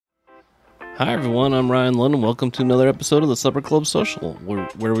Hi everyone, I'm Ryan Lund. Welcome to another episode of the Supper Club Social,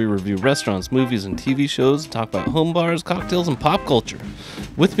 where we review restaurants, movies, and TV shows, talk about home bars, cocktails, and pop culture.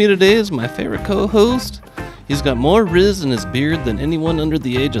 With me today is my favorite co-host. He's got more Riz in his beard than anyone under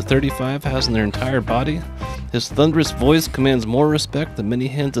the age of 35 has in their entire body. His thunderous voice commands more respect than many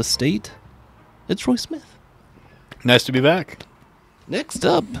hands of state. It's Roy Smith. Nice to be back. Next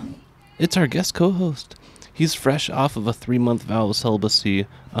up, it's our guest co-host. He's fresh off of a 3-month vow of celibacy,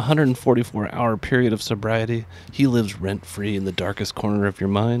 a 144-hour period of sobriety. He lives rent-free in the darkest corner of your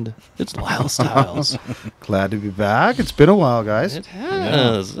mind. It's Lyle Stiles. Glad to be back. It's been a while, guys. It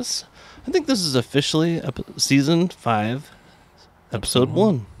has. I think this is officially season 5, episode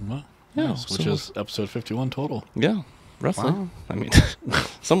 1. Well, Yeah, nice, which is episode 51 total. Yeah, roughly. Wow. I mean,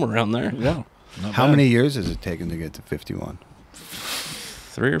 somewhere around there. Yeah. Not How bad. many years has it taken to get to 51?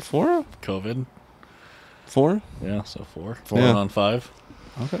 3 or 4? COVID. 4? Yeah, so 4. Four. Going on 5.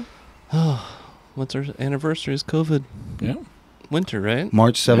 Okay. What's our anniversary is COVID? Yeah. Winter, right?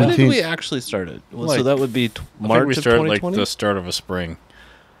 March When did 17th. we actually start it? Well, so Like, that would be I think March we of started like 2020? the start of a spring.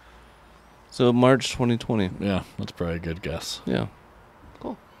 So March 2020. Yeah, that's probably a good guess. Yeah.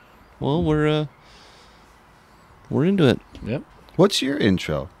 Cool. Well, we're into it. Yep. What's your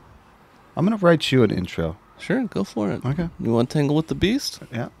intro? I'm going to write you an intro. Sure, go for it. Okay. You want to tangle with the beast?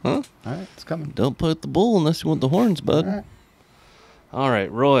 Yeah. Huh? All right. It's coming. Don't put the bull unless you want the horns, bud. All right. All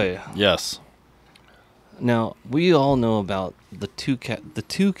right, Roy. Yes. Now, we all know about the two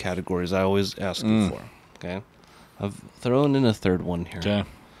categories I always ask you for, okay? I've thrown in a third one here. Okay.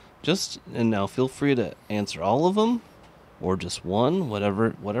 And now feel free to answer all of them or just one,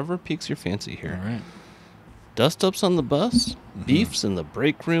 whatever piques your fancy All here. right. Dust-ups on the bus, beefs in the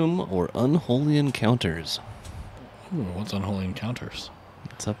break room, or unholy encounters. Ooh, what's unholy encounters?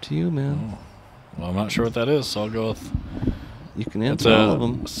 It's up to you, man. Oh. Well, I'm not sure what that is, so I'll go with... You can It's answer all of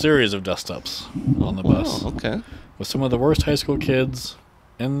them. a series of dust-ups on the bus. Oh, okay. With some of the worst high school kids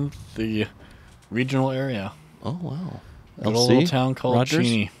in the regional area. Oh, wow. Good old little town called Rogers?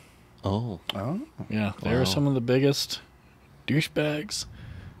 Cheney. Oh, Oh. Yeah, they Wow. are some of the biggest douchebags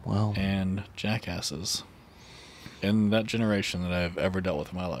wow. and jackasses in that generation that I've ever dealt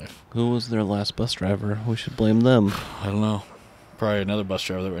with in my life. Who was their last bus driver? We should blame them. I don't know. Probably another bus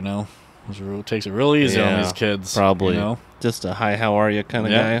driver that we know. Takes it real easy on Yeah, these kids. Probably. You know? Just a hi, how are you kind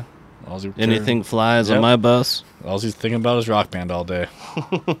of Yeah. guy. All's he Anything flies on Yep. my bus. All he's thinking about is Rock Band all day.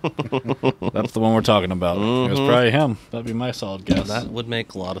 That's the one we're talking about. It was probably him. That'd be my solid guess. That would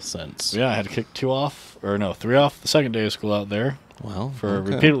make a lot of sense. Yeah, I had to kick 3 off the second day of school out there Well, for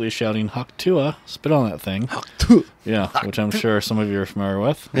okay. repeatedly shouting Haktua, spit on that thing. Yeah, which I'm sure some of you are familiar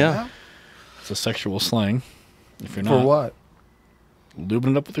with. Yeah. It's a sexual slang. If you're For not what?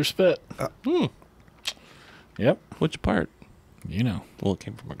 lubing it up with your spit. Yep, Which part? you know. Well, it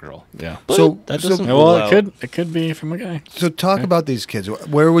came from a girl. Yeah. But So- that so- doesn't Yeah, rule well, out- it could be from a guy. So talk Okay. about these kids.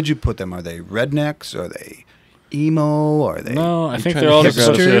 Where would you put them? Are they rednecks? Are they emo? Are they... No, I You think trying they're to all figure just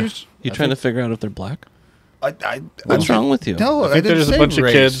out a bunch of. hipsters? You I trying think- to figure out if they're black? What's wrong with you? No, I think didn't there's a say bunch race.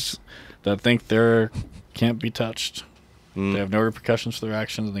 of kids that think they can't be touched. Mm. They have no repercussions for their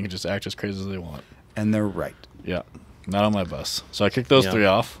actions, and they can just act as crazy as they want. And they're right. Yeah, not on my bus. So I kicked those Yeah. 3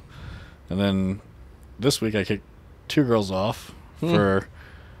 off, and then this week I kicked 2 girls off for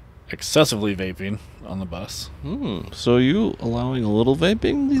excessively vaping on the bus. So you allowing a little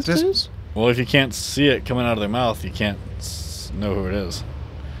vaping these Just- days? Well, if you can't see it coming out of their mouth, you can't know who it is.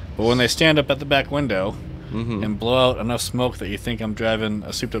 But when they stand up at the back window and blow out enough smoke that you think I'm driving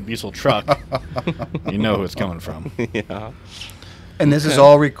a souped-up diesel truck, you know who it's coming from. Yeah. And this is Okay.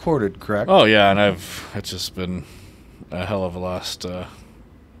 all recorded, correct? Oh, yeah, and it's just been a hell of a last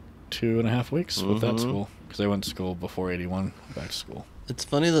 2.5 weeks with that school, because I went to school before 81, back to school. It's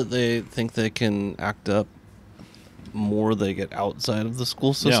funny that they think they can act up more they get outside of the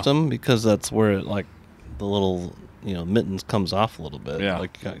school system because that's where it, like the little mittens comes off a little bit. Yeah.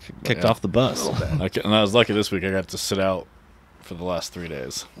 Like you got kicked Yeah. off the bus. And I was lucky this week I got to sit out for the last 3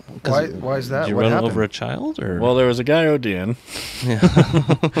 days. Why is that? Did you What run happened? over a child or? Well, there was a guy ODing yeah.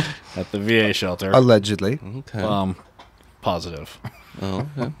 at the VA shelter. Allegedly. Okay. Positive. Oh,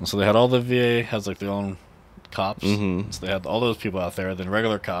 okay. And so they had all the VA has like their own cops. Mhm. So they had all those people out there, then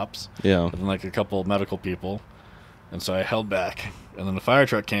regular cops, Yeah. and then like a couple medical people. And so I held back, and then the fire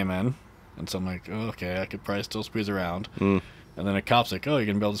truck came in, and so I'm like, oh, okay, I could probably still squeeze around. Mm. And then a cop's like, oh, you're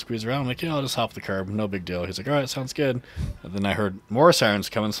gonna be able to squeeze around? I'm like, yeah, I'll just hop the curb, no big deal. He's like, all right, sounds good. And then I heard more sirens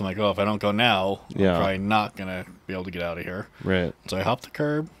coming, so I'm like, oh, if I don't go now, Yeah. I'm probably not gonna be able to get out of here. Right. So I hopped the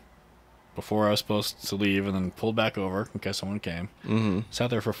curb before I was supposed to leave, and then pulled back over in case someone came. Mm-hmm. Sat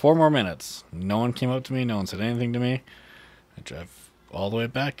there for 4 more minutes. No one came up to me. No one said anything to me. I drove all the way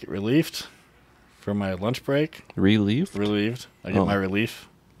back, get relieved, for my lunch break. Relieved? Relieved. I get Oh. my relief.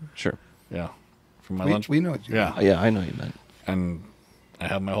 Sure. Yeah. For my lunch. We know what you Yeah. Yeah, I know you meant. And I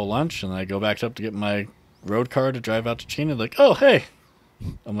have my whole lunch, and I go back up to get my road car to drive out to Chena. Like, oh, hey.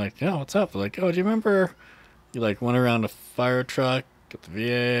 I'm like, yeah, what's up? They're like, oh, do you remember you like went around a fire truck at the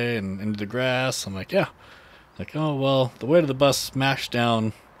VA and into the grass? I'm like, yeah. Like, oh, well, the weight of the bus smashed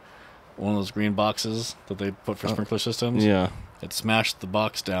down one of those green boxes that they put for sprinkler systems. Yeah. It smashed the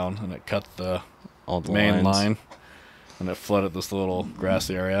box down, and it cut the All the main lines. line, and it flooded this little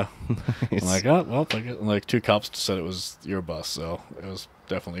grassy area. Nice. I'm like, oh, well, like 2 cops said it was your bus, so it was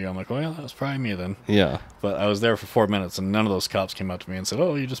definitely you. I'm like, oh, yeah, that was probably me then. Yeah. But I was there for 4 minutes, and none of those cops came up to me and said,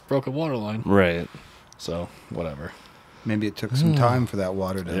 oh, you just broke a water line. Right. So, whatever. Maybe it took some time for that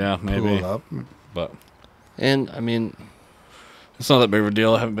water to Yeah, maybe. pool up. But And, I mean, it's not that big of a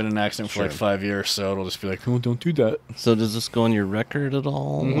deal. I haven't been in an accident for Sure. like 5 years, so it'll just be like, oh, don't do that. so does this go on your record at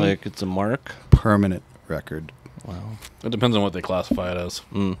all? Mhm. Like, it's a mark? Permanent record. Wow. It depends on what they classify it as.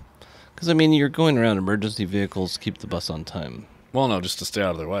 Because, I mean, you're going around emergency vehicles to keep the bus on time. Well, no, just to stay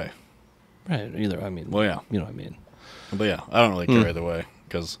out of their way. Right. Either, I mean. Well, yeah. You know what I mean. But yeah, I don't really care either way,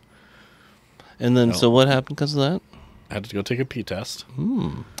 because And then, No. so what happened because of that? I had to go take a pee test.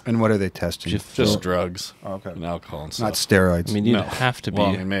 And what are they testing? Did you feel, Just drugs Okay. and alcohol and Not stuff. steroids. I mean, you'd No. have to be Well,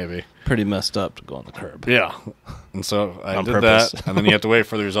 I mean, maybe. pretty messed up to go on the curb. Yeah. And so I On did purpose. that, and then you have to wait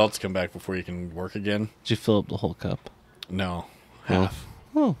for the results to come back before you can work again. Did you fill up the whole cup? No, half.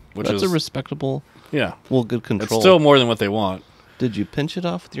 Oh, Which that's is- a respectable, Yeah. well, good control. It's still more than what they want. Did you pinch it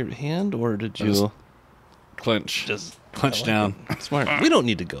off with your hand, or did I just you Clinch. just Clench I like down. it. Smart. We don't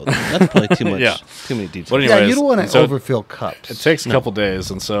need to go there. That's probably too much. Yeah. Too many details. But Yeah, anyways, you don't want to so overfill cups. It takes a couple days,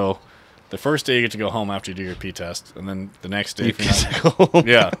 and so the first day you get to go home after you do your pee test, and then the next day, You if you're not- can go.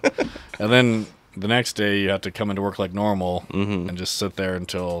 yeah, and then the next day you have to come into work like normal Mhm. and just sit there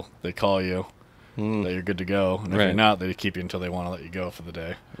until they call you that you're good to go, and if Right. you're not, they keep you until they want to let you go for the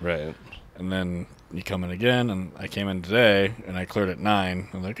day, Right. and then you come in again. And I came in today, and I cleared at 9.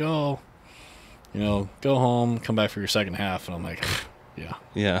 I'm like, oh, go home, come back for your second half, and I'm like, yeah.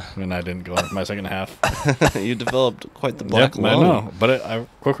 Yeah. And I didn't go in for my second half. You developed quite the black Yep, I lung. know, but I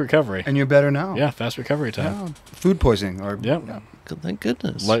quick recovery. And you're better now. Yeah, fast recovery time. Yeah. Food poisoning. Or, Yep. yeah. Good, thank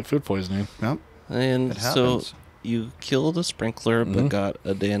goodness. Light food poisoning. Yep. And It so happens. you killed a sprinkler, but Mhm. got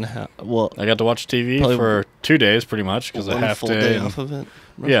a day and a half. Well, I got to watch TV Probably for 2 days, pretty much, because a one half full day. day and- off of it.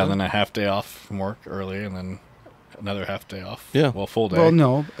 yeah, roughly? and then a half day off from work early, and then another half day off. Yeah. Well, full day. Well,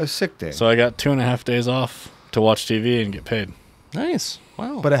 no, a sick day. So I got 2.5 days off to watch TV and get paid. Nice.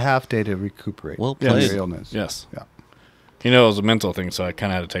 Wow. but a half day to recuperate Well Yes. from played. your illness. Yes. Yeah. It was a mental thing, so I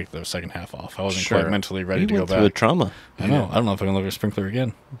kind of had to take the second half off. I wasn't Sure. quite mentally ready You to go went through a back. trauma. I know. I don't know if I can live with a sprinkler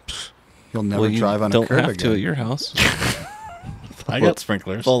again. You'll never Well, you drive on don't a curb have again. to at your house. I got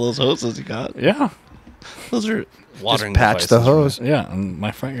sprinklers. With all those hoses you got. Yeah. Those are watering Just patch the devices, hose. Yeah, and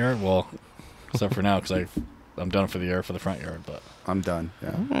my front yard, well, except for now, because I'm done for the year for the front yard, but I'm done. Yeah.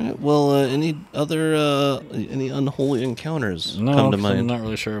 All right. Well, any other any unholy encounters no, come to 'cause I'm mind? not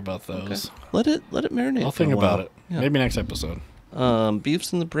really sure about Okay. those. Let it marinate. I'll for a think about while. it. Yeah. Maybe next episode.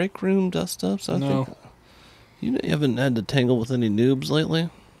 Beefs in the break room, dust ups. I No. think you haven't had to tangle with any noobs lately.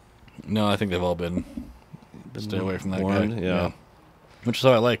 No, I think they've all been Been stay away from that warned? guy. Yeah. Which is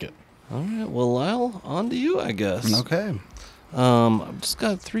how I like it. All right. Well, Lyle, on to you, I guess. Okay. I've just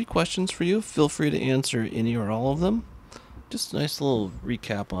got 3 questions for you. Feel free to answer any or all of them. Just a nice little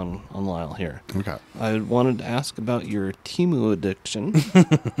recap on Lyle here. Okay. I wanted to ask about your Temu addiction.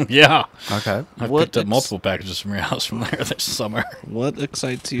 Yeah. Okay. I've What picked up ex- multiple packages from your house from there this summer. What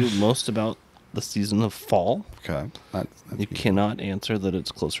excites you most about the season of fall? Okay. That's You cannot answer that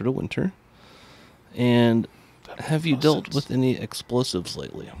it's closer to winter. And have you dealt with any explosives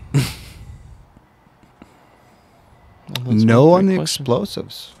lately? Well, that's no one on great the question.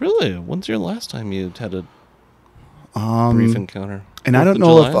 explosives. Really? When's your last time you had a brief encounter? And I 4th don't of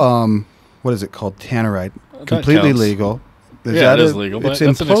know if July? what is it called? Tannerite. That Completely counts. legal. Yeah, that it is legal, but It's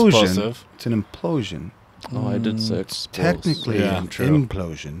that's an implosion. explosive. It's an implosion. Oh, I did say explosives. Technically, Yeah, an true.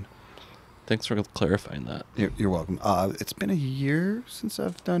 implosion. Thanks for clarifying that. You're welcome. It's been a year since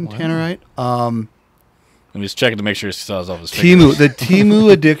I've done Wow. Tannerite. I'm just checking to make sure he still has all his fingers. The Temu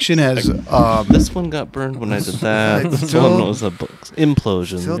addiction has This one got burned when I did that. It This still- one was a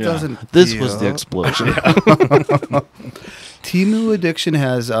implosion. still Yeah. doesn't. This was the feel- explosion. Temu addiction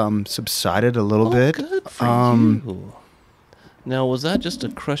has subsided a little Oh, bit. good for you. Now, was that just a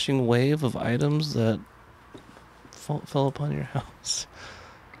crushing wave of items that fell upon your house?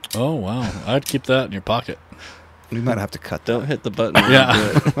 Oh, wow. I'd keep that in your pocket. We might have to cut that. Don't hit the button.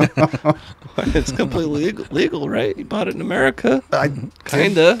 Yeah. It's completely legal, right? You bought it in America.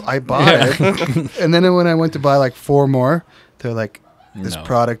 Kinda. I bought it. And then when I went to buy like 4 more, they're like, this No.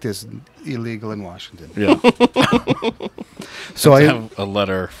 product is illegal in Washington. Yeah. So I I have a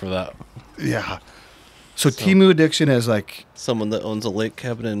letter for that. yeah. So Temu addiction is like, Someone that owns a lake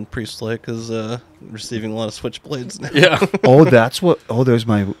cabin in Priest Lake is receiving a lot of switchblades now. Yeah. there's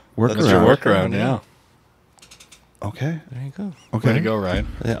my workaround. That's your workaround, yeah. Okay. There you go. Okay. Way to go, Ryan.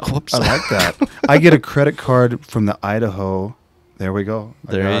 Yeah. Whoops. I like that. I get a credit card from the Idaho. There we go.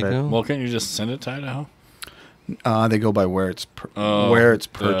 I There got you it. go. Well, can't you just send it to Idaho? They go by where it's The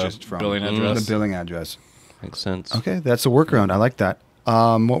purchased from. billing address? The billing address. Makes sense. Okay, that's a workaround. I like that.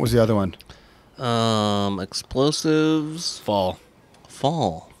 What was the other one? Explosives. Fall.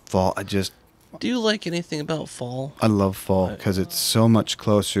 Fall. Fall. Do you like anything about fall? I love fall because it's so much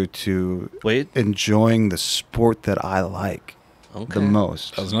closer to Wait. enjoying the sport that I like Okay. the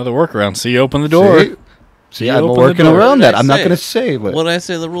most. That was another workaround. See, you open the door. See, You I'm open the working door. around What did that. I I'm not say? going to say what. What did I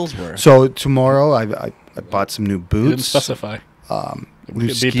say the rules were? So tomorrow, I bought some new You didn't boots. specify. New It'd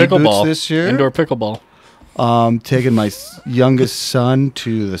be ski pickleball boots this year. Indoor pickleball. Taking my youngest son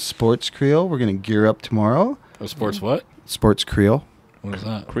to the Sports Creel. We're going to gear up tomorrow. Oh, sports what? Sports Creel. What is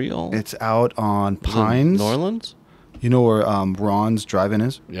that? Creole. It's out on Is it Pines. New Orleans. You know where Ron's drive-in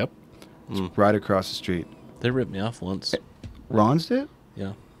is? Yep. Mm. Right across the street. They ripped me off once. Ron's did?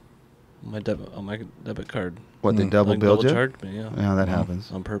 Yeah. My debit card. What, they double Like, billed you? charged me. Yeah. Yeah, that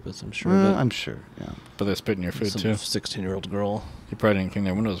happens. On purpose, I'm sure. of it. I'm sure, yeah. But they spit in your food, Some too. 16-year-old girl. You probably didn't clean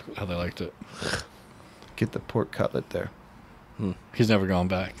their windows how they liked it. Get the pork cutlet there. He's never gone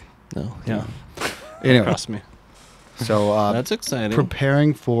back. No. Yeah. Anyway, Cross me. so That's exciting.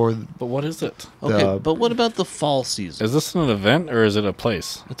 preparing for But what is it? Okay, the- but what about the fall season? Is this an event or is it a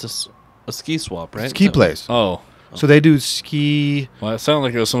place? It's a ski swap, right? ski place. Oh. So they do ski Well, it sounded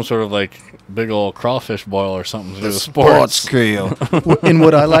like it was some sort of like big old crawfish boil or something to do the with sports sports. Creel. And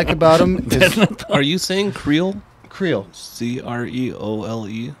what I like about them is Are you saying Creole? Creel. Creole.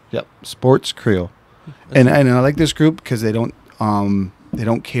 Yep, Sports Creel. And I like this group because they don't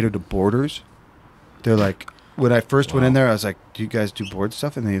cater to boarders. They're like, when I first went in there, I was like, "Do you guys do board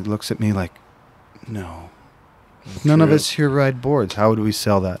stuff?" And they looks at me like, "No, none of True. us here ride boards. How would we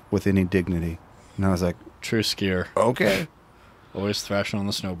sell that with any dignity?" And I was like, True skier. "Okay." Always thrashing on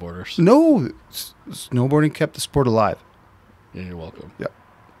the snowboarders. No, snowboarding kept the sport alive, Yeah, you're welcome.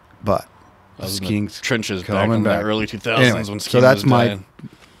 but I was in the skiing's trenches back coming in back. the early 2000s Anyway, when so skiing that's was my dying.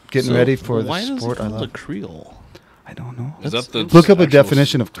 getting So ready for why the sport I does it call love. a Creole? I don't know. Is that the Look up a actual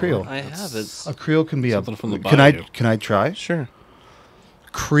definition of story? Creole. I have it. A Creole can be Something from the Can I bayou. try? Sure.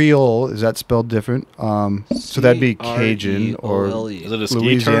 Creole, is that spelled different? So that'd be Cajun or C-R-E-O-L-E. Is it a ski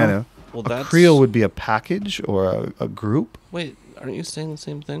Louisiana. term? Well, A that's Creole would be a package or a group. Wait, aren't you saying the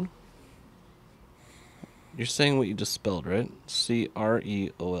same thing? You're saying what you just spelled, right?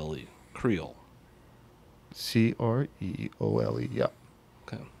 Creole. Creole. Creole. Yep.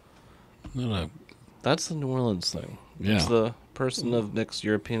 Okay. No. That's the New Orleans thing. Yeah. It's the person of mixed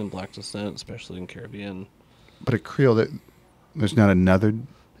European and black descent, especially in Caribbean. But a Creole, there's not another.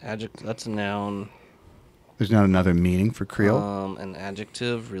 Adjective. That's a noun. There's not another meaning for Creole. An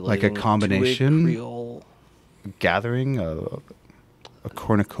adjective Like a relating combination? to a Creole. Gathering, a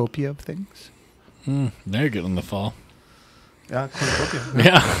cornucopia of things. Now you're getting the fall. Yeah, cornucopia.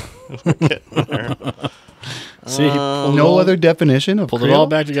 Yeah. See, he pulled, No other definition of pulled Creole. it all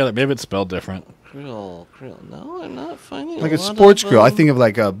back together. Maybe it's spelled different. Creole. No, I'm not finding Like a a lot sports of, Creole. I think of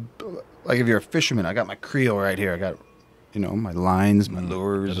like if you're a fisherman, I got my Creole right here. I got, my lines, my It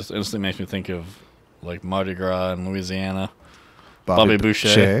lures. just instantly makes me think of like Mardi Gras in Louisiana. Bobby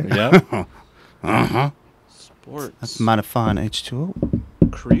Boucher. Yeah. sports. That's mighty fine H2O.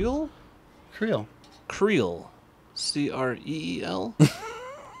 Creole? Creole. Creel. Creel?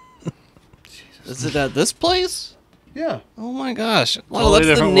 Is it at this place? Yeah. Oh my gosh. Wow, Totally that's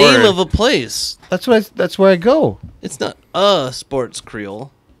the different name word. of a place. That's where I go. It's not a sports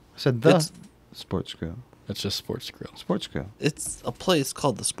Creole. I said the It's- sports Creole. It's just sports grill. Sports Creole. It's a place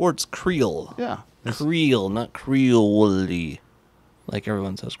called the Sports Creole. Yeah. Creole, not Creole. Like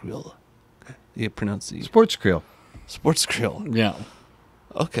everyone says Creole. Okay. You pronounce the Sports Creole. Sports Creole. Yeah.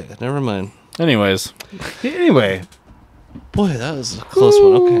 Okay, never mind. Anyways, Anyway, Boy, that was a close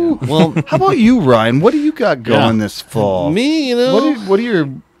one. Okay. Well, how about you, Ryan? What do you got going Yeah. this fall? me, you know. What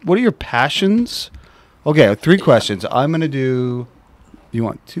are your passions? Okay, 3 questions. I'm gonna do. You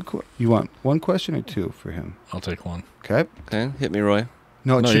want you want 1 question or 2 for him? I'll take one. Okay. Okay, hit me, Roy.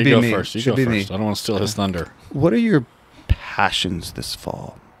 No, it No, should you be go me. first. You should go be first. me. I don't want to steal his thunder. What are your passions this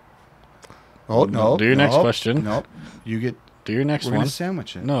fall? Oh, no. Do your next question. Nope. You get... Do your next We're one. going to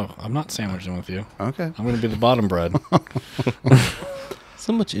sandwich it. No, I'm not sandwiching with you. Okay. I'm going to be the bottom bread.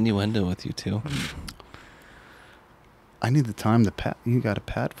 So much innuendo with you two. I need the time to pad. You got a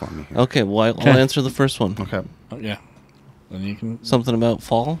pad for me here. Okay, well, I'll answer the first one. Okay. Oh, yeah. Then you can. Something about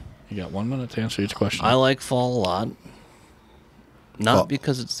fall. You got 1 minute to answer each question. I like fall a lot. Not Well-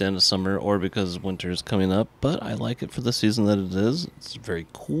 because it's the end of summer or because winter is coming up, but I like it for the season that it is. It's very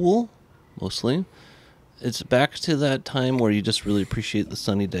cool, mostly. It's back to that time where you just really appreciate the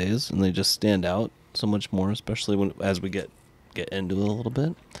sunny days, and they just stand out so much more, especially as we get into it a little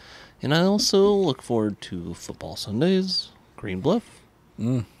bit. And I also look forward to football Sundays, Green Bluff,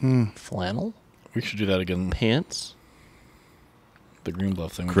 flannel, We should do that again. pants. The Green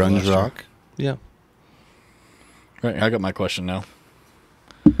Bluff thing. we did last Grunge year. rock. Yeah. Right, I got my question now.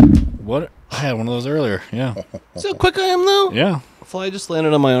 What? I had one of those earlier. Yeah. See how quick I am, though? Yeah. A fly just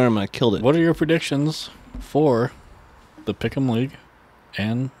landed on my arm, and I killed it. What are your predictions for the Pick'em League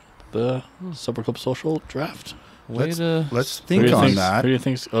and the Supper Club Social Draft? Way to... Let's Who think do you on think's- that. Who do you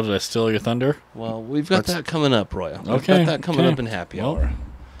think? Oh, did I steal your thunder? Well, we've got Let's- that coming up, Roy. We've Okay, got that coming okay. up in happy Well, hour.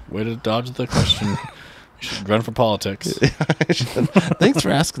 Way to dodge the question. You should run for politics. Thanks for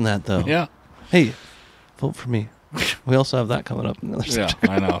asking that, though. Yeah. Hey, vote for me. We also have that coming up in another Yeah, section.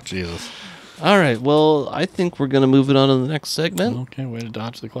 I know. Jesus. All right. Well, I think we're going to move it on to the next segment. Okay, way to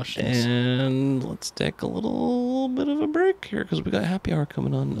dodge the questions. And let's take a little bit of a break here because we got happy hour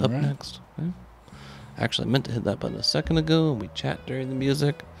coming on up right. next. Okay? Actually, I meant to hit that button a second ago, and we chat during the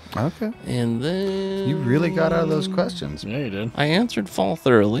music. Okay. And then... You really got out of those questions. Yeah, you did. I answered fall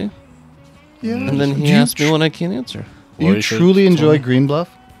thoroughly, Yeah. and then Do he you asked me when I can't answer. Do Well, you you should truly tell enjoy me. Green Bluff?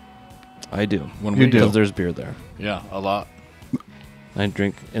 I do. When You we do. Because there's beer there. Yeah, a lot. I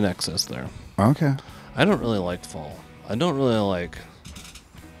drink in excess there. Okay. I don't really like fall. I do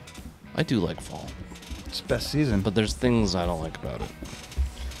like fall, It's best season. but there's things I don't like about it.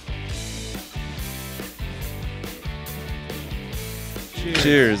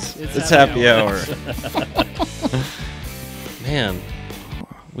 Cheers. It's happy hour. Man,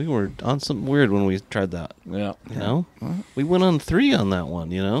 we were on something weird when we tried that, Yeah, you know? We went on 3 on that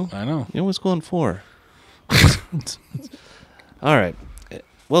one, you know? I know. You always go on 4. All right.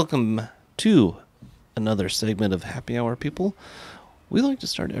 Welcome to another segment of Happy Hour, people. We like to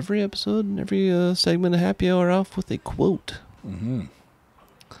start every episode and every segment of Happy Hour off with a quote. Mm-hmm.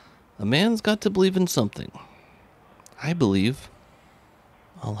 A man's got to believe in something. I believe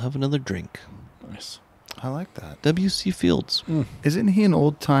I'll have another drink. Nice. I like that. W.C. Fields. Isn't he an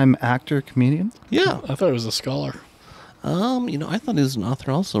old-time actor, comedian? Yeah. I thought it was a scholar. I thought he was an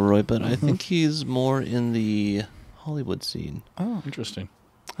author also, Roy, but I think he's more in the Hollywood scene. Oh. Interesting.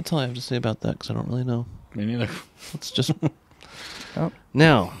 That's all I have to say about that because I don't really know. Me neither. Let's just... Oh.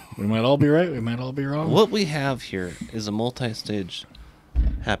 Now, We might all be right. We might all be wrong. what we have here is a multi-stage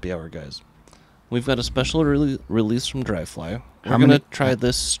happy hour, guys. We've got a special release from Dry Fly. We're How going to many- try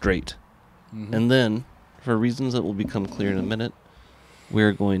this straight. And then, for reasons that will become clear in a minute,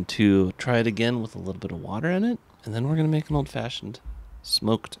 we're going to try it again with a little bit of water in it. And then we're going to make an old-fashioned,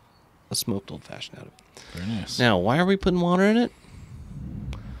 smoked old-fashioned out of it. Very nice. Now, why are we putting water in it?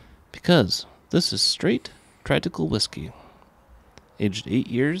 Because this is straight Triticale whiskey. Aged 8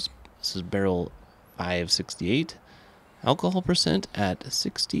 years. This is barrel 568. Alcohol percent at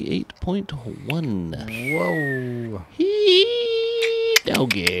 68.1. Whoa. Hee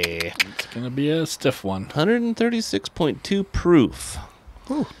doggy. It's going to be a stiff one. 136.2 proof.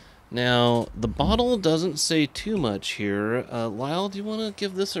 Whew. Now, the bottle doesn't say too much here. Lyle, do you want to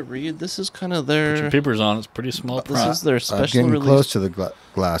give this a read? This is kind of Put your their... papers on. It's pretty small This print. is their special Getting release. close to the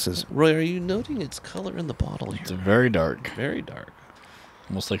glasses. Roy, are you noting its color in the bottle It's here? very dark. Very dark.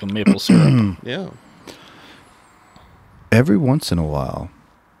 Almost like a maple syrup. Yeah. Every once in a while,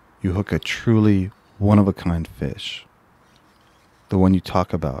 you hook a truly one-of-a-kind fish. The one you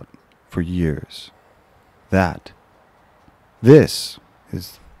talk about for years. This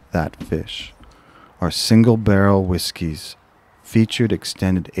is that fish. Our single-barrel whiskeys, featured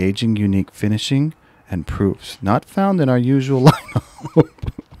extended aging, unique finishing, and proofs not found in our usual lineup.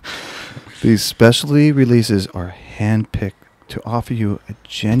 These specialty releases are handpicked to offer you a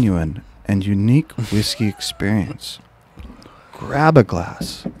genuine and unique whiskey experience. Grab a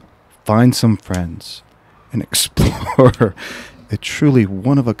glass, find some friends, and explore a truly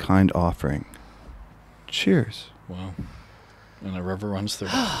one-of-a-kind offering. Cheers. Wow. And a river runs through.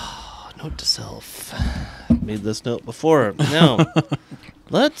 Note to self. Made this note before. Now,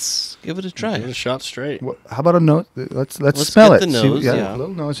 let's give it a try. Give it a shot straight. How about a nose? Let's Let's smell get it. the See, nose, yeah. a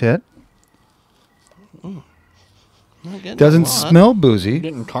little nose hit. Not getting Doesn't a lot. smell boozy.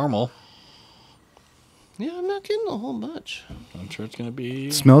 Getting caramel. Yeah, I'm not getting a whole bunch. I'm sure it's gonna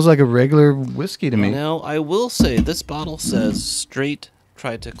be. Smells like a regular whiskey to me. Now, I will say this bottle says straight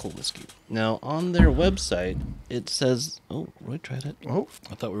Tri-Tickle whiskey. Now, on their website, it says... Oh, Roy tried it. Oh,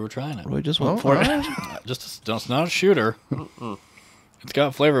 I thought we were trying it. Roy just went oh, for it. It's not a shooter. It's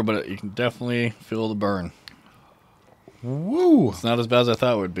got flavor, but you can definitely feel the burn. woo! It's not as bad as I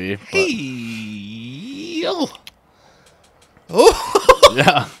thought it would be. But Hey! Oh,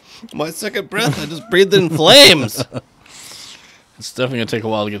 yeah, my second breath, I just breathed in flames. it's definitely gonna take a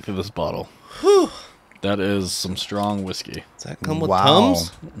while to get through this bottle. That is some strong whiskey. Does that come with Wow.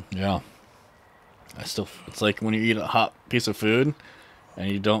 Tums? Yeah. It's like when you eat a hot piece of food and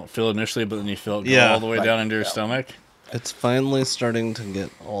you don't feel it initially, but then you feel it go Yeah, all the way like- down into your stomach. It's finally starting to get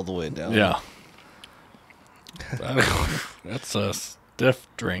all the way down. Yeah. That's a stiff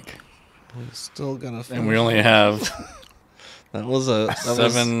drink. We still gotta finish. And we only have That was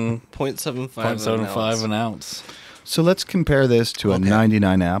 0.75 0.75 an ounce. So let's compare this to a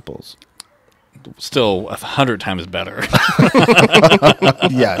 99 apples. Still 100 times better.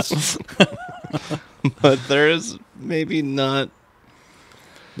 Yes. But there is maybe not...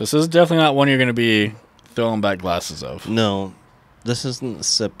 This is definitely not one you're going to be throwing back glasses of. No, this isn't a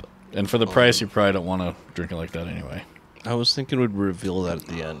sip. And for the price, you probably don't want to drink it like that anyway. I was thinking we'd reveal that at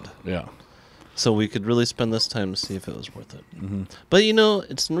the end. Yeah. So we could really spend this time to see if it was worth it. Mm-hmm. But,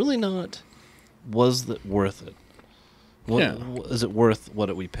 it's really not, was it worth it? Yeah. Is it worth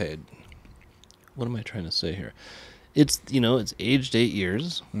what we paid? What am I trying to say here? It's, it's aged 8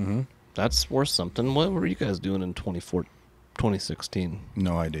 years. Mm-hmm. That's worth something. What were you guys doing in 2016?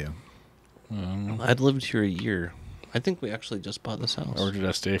 No idea. I'd lived here a year. I think we actually just bought this house. Or did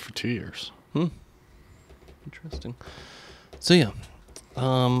I stay for 2 years? Interesting. So, yeah.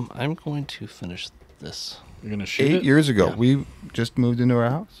 I'm going to finish this. You're going to shoot 8 years ago, Yeah. we just moved into our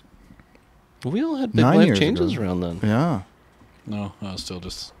house. We all had big 9 life years changes ago. around then. Yeah. No, I was still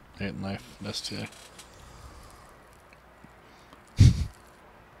just hating life. STA.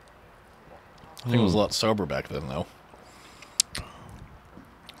 I think it was a lot sober back then, though.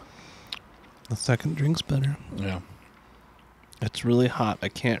 The second drink's better. Yeah. It's really hot. I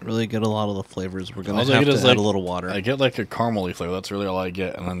can't really get a lot of the flavors. We're going All to I have get to is add like- a little water. I get like a caramely flavor. That's really all I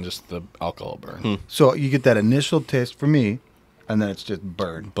get. And then just the alcohol burn. So you get that initial taste for me, and then it's just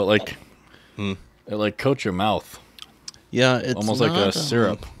burn. But like, it like coats your mouth. Yeah, it's Almost like a not,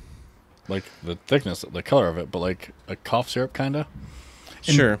 syrup. Like the thickness, the color of it, but like a cough syrup kind of.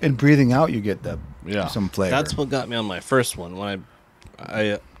 And, Sure. And breathing out, you get some flavor. That's what got me on my first one. When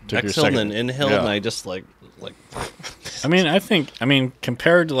I Took your exhaled and then second. inhaled, Yeah. and I just like I mean,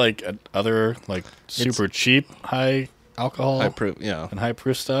 compared to like other like super cheap high alcohol high proof. Yeah, and high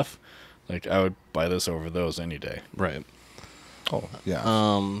proof stuff, like I would buy this over those any day. right. Oh, yeah.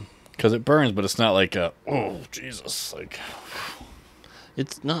 Because it burns, but it's not like oh Jesus, like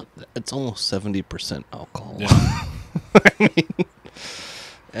It's not. It's almost 70% alcohol. yeah.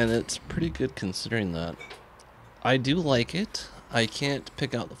 And it's pretty good considering that. I do like it. I can't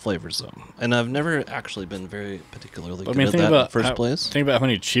pick out the flavors though, and I've never actually been very particularly good at that in the first place. Think about how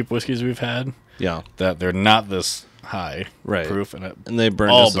many cheap whiskeys we've had Yeah, that they're not this high Right. proof, and it and they burn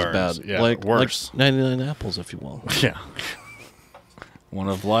all just burns. as bad. Yeah, like worse. 99 apples, if you will. yeah. One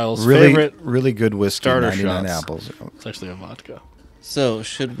of Lyle's really, favorite. really good whiskey. starter 99 shots. apples. It's actually a vodka. So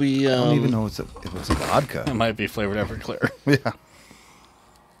should we? I don't even know if it's a vodka. It might be flavored Everclear. Yeah.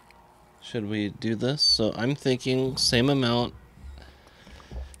 Should we do this? So I'm thinking same amount.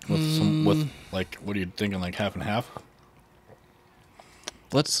 with like, what are you thinking? Like half and half?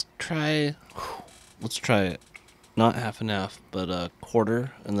 Let's try it. Not half and half, but a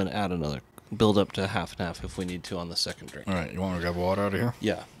quarter, and then add another. Build up to half and half if we need to on the second drink. All right, you want me to grab water out of here?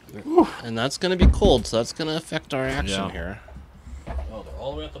 Yeah. And that's going to be cold, so that's going to affect our action Yeah. here. Oh, they're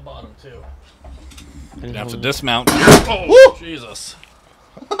all the way at the bottom too. And You have to hold- dismount. Oh, Jesus!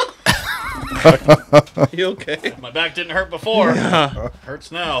 You okay? My back didn't hurt before.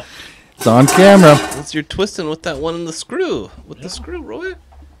 Hurts now. It's on camera. That's you're twisting with that one in the screw. With the screw, Roy.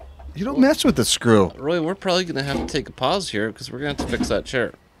 You don't mess with the screw. Roy, we're probably going to have to take a pause here because we're going to have to fix that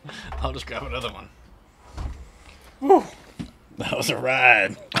chair. I'll just grab another one. Whew. That was a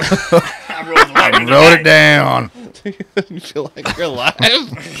ride. I Wrote it down. You feel like you're alive?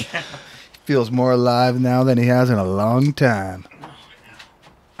 Feels more alive now than he has in a long time.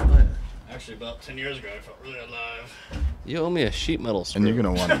 Actually, about 10 years ago, I felt really alive. You owe me a sheet metal screw. And you're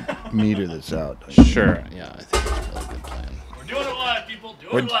going to want to meter this out. Sure. Yeah, I think that's a really good plan. We're doing it live, people.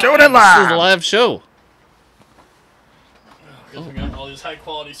 We're live. doing it This is a live. live show. Guess we got all these high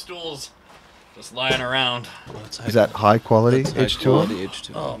quality stools just lying around. Is that high quality That's high H2O? quality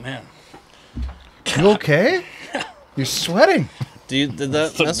H2O. Oh man. You okay? You're sweating. Did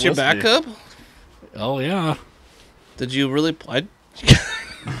that So mess your back whiskey. up? Oh yeah. Did you really? I'm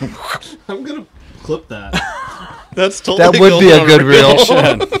gonna clip that. That's totally. That would be a good reel.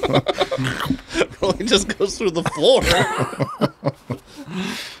 Really just goes through the floor.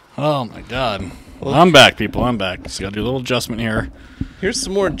 Oh my God. Well, I'm back, people. I'm back. Just gotta do a little adjustment here. Here's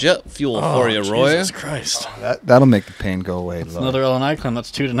some more jet fuel for you, Roy. Jesus Christ. That'll make the pain go away. It's another L&I climb. That's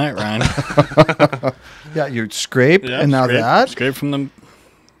 2 tonight, Ryan. Yeah, you scraped, Yeah, and now that. Scrape from the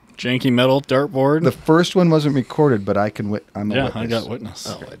janky metal dartboard. The first one wasn't recorded, but I'm a witness. I got witness.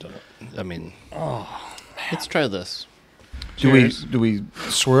 Oh, I don't. I mean, let's try this. Do we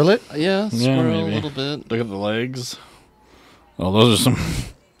swirl it? Yeah, Yeah, swirl maybe. a little bit. Look at the legs. Oh, those are some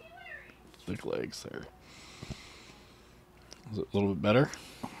thick legs there. Is it a little bit better?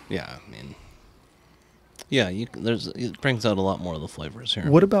 Yeah, I mean, yeah. It brings out a lot more of the flavors here.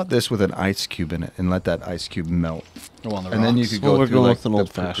 What about this with an ice cube in it, and let that ice cube melt, Oh, on the and then you rocks. could Well, go we're through going like with an the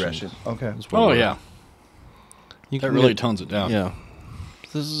old-fashioned. progression. Okay. That's what Oh we're- yeah, You that can really get- tones it down. Yeah.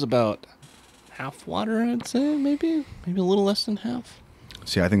 This is about half water, I'd say, maybe a little less than half.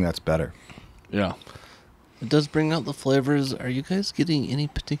 See, I think that's better. Yeah. It does bring out the flavors. Are you guys getting any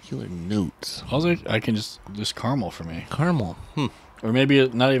particular notes? Also, I can just caramel for me, Caramel. or maybe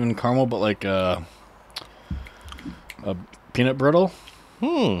not even caramel, but like a peanut brittle.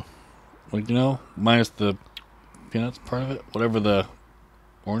 Like, minus the peanuts part of it, whatever the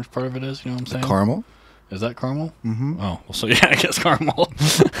orange part of it is. You know what I'm saying? Caramel. Is that caramel? Mm-hmm. Oh, well, so yeah, I guess caramel.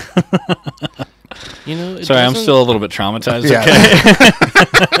 It Sorry, I'm doesn't- still a little bit traumatized. Yeah.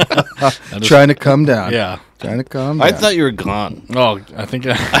 Okay. Trying to come down. Yeah. Trying to calm down. I thought you were gone. Oh, I think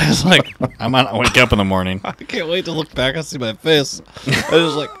I was like, I might not wake up in the morning. I can't wait to look back and see my face. I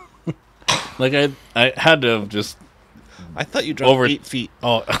was like, Like I had to have just I thought you dropped Over- 8 feet.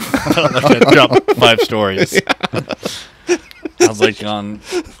 like I dropped 5 stories. I was like on.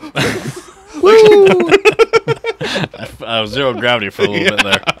 I was zero gravity for a little bit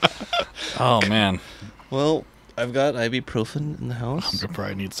there. Oh man, Well, I've got ibuprofen in the house, I'm gonna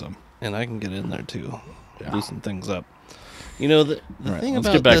probably need some. and I can get in there too, Yeah. loosen things up. The Right, thing let's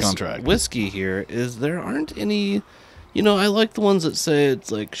about get back this on track. whiskey here is there aren't any. I like the ones that say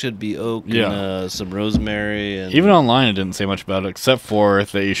it's like should be oak Yeah. and some rosemary and Even online, it didn't say much about it except for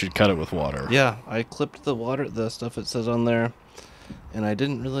that you should cut it with water. yeah. I clipped the stuff it says on there, and I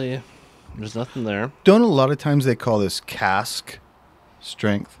didn't really. There's nothing there. Don't a lot of times they call this cask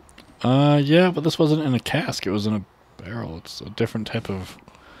strength? Yeah, but this wasn't in a cask. It was in a barrel. It's a different type of.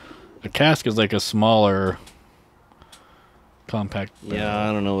 A cask is like a smaller, compact. Barrel. Yeah,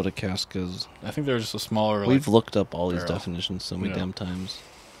 I don't know what a cask is. I think there's just a smaller. We've looked up all these barrel. definitions so many Yeah. damn times.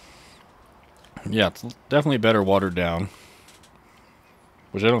 Yeah, it's definitely better watered down.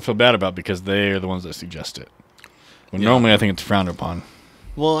 Which I don't feel bad about because they are the ones that suggest it. When Yeah. normally I think it's frowned upon.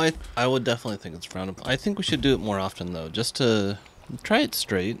 Well, I would definitely think it's frowned upon. I think we should do it more often, though, just to try it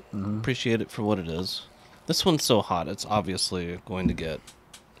straight, appreciate it for what it is. This one's so hot, it's obviously going to get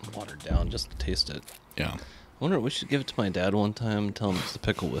watered down just to taste it. Yeah. I wonder, we should give it to my dad one time and tell him it's the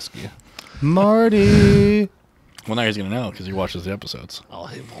pickle whiskey. Marty. Well, now he's going to know because he watches the episodes. Oh,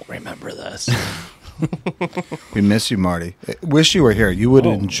 he won't remember this. We miss you, Marty. Wish you were here. You would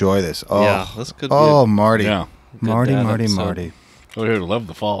enjoy this. Oh, Yeah, this could be oh, a Marty. Yeah. Marty, dad Marty, episode. Marty. Oh, he would love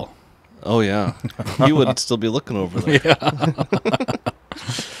the fall. Oh, yeah. You would still be looking over there. Yeah.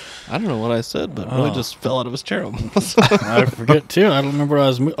 I don't know what I said, but Roy just fell out of his chair. I forget, too. I don't remember what I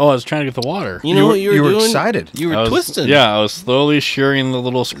was... I was trying to get the water. You know what you were doing? excited. You were I was, twisting. Yeah, I was slowly shearing the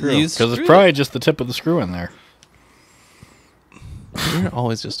little screw. You Because it's screwed probably just the tip of the screw in there. You're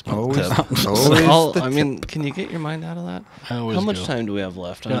always just about Always- the tip. always the I mean, can you get your mind out of that? I always How much do. time do we have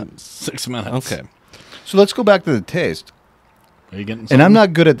left? Yeah, 6 minutes. Okay. So let's go back to the taste. Are you getting And I'm something?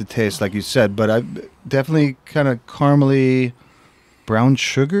 not good at the taste, like you said, but I definitely kind of caramely brown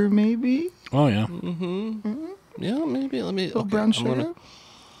sugar, maybe? Oh, yeah. Yeah, maybe. Let me. little Okay, brown I'm sugar? gonna-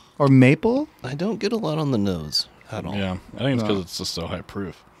 Or maple? I don't get a lot on the nose at all. Yeah. I think it's because No. it's just so high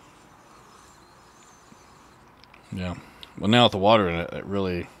proof. Yeah. Well, now with the water in it, it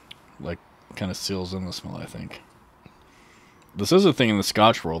really, kind of seals in the smell, I think. This is a thing in the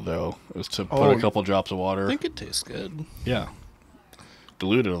Scotch world, though, is to put Oh. a couple drops of I water. think it tastes good. Yeah.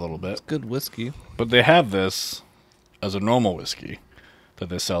 Dilute it a little bit. Good whiskey. But they have this as a normal whiskey that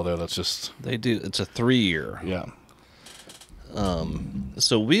they sell there that's just, They do. It's a 3-year. yeah.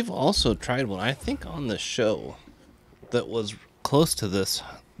 So we've also tried one, I think, on this show that was close to this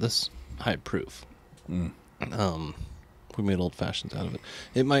high proof. We made old fashions out of it.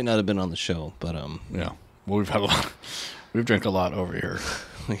 It might not have been on the show, but Yeah. Well, we've had a lot. We've drank a lot over here.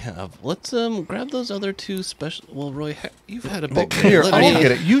 We have. Let's grab those other two special. Well, Roy, you've had a Well, big here, Let I'll me-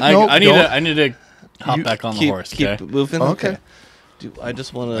 get it. You I, know, I need to hop back on the keep, horse. Keep Okay. moving. Okay. I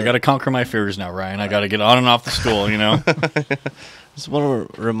just want to. I got to conquer my fears now, Ryan. I got to get on and off the stool. You know. Just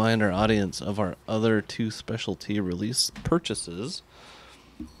want to remind our audience of our other two specialty release purchases.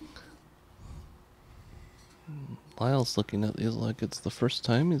 Lyle's looking at these like it's the first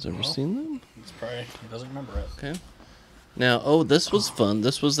time he's ever seen them. It's probably he doesn't remember it. Okay. Now, this was fun.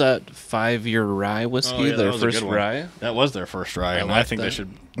 This was that 5-year rye whiskey, Oh, yeah, that their was a first good one. rye. That was their first rye, and I like think that. they should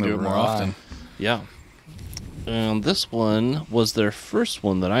The do it more rye. often. Yeah. And this one was their first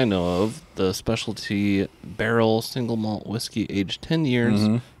one that I know of, the specialty barrel single malt whiskey aged 10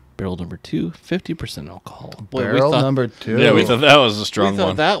 years. Barrel number 2, 50% alcohol. Boy, barrel number 2. Yeah, we thought that was a we strong thought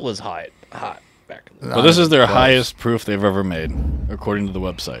one. that was hot back in the But this is their Close. highest proof they've ever made, according to the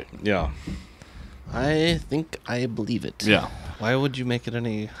website. Yeah. I think I believe it. Yeah. Why would you make it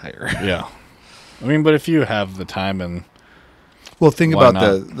any higher? Yeah. I mean, but if you have the time and Well, think Why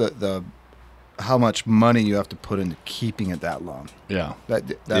about the how much money you have to put into keeping it that long. yeah, That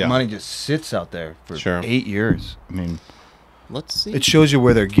Yeah. money just sits out there for Sure. 8 years. I mean, Let's see. it shows you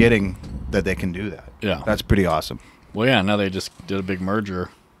where they're getting that they can do that. yeah. That's pretty awesome. Well, yeah. Now they just did a big merger.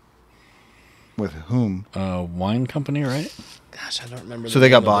 With whom? Wine company, right? Gosh, I don't remember. So the they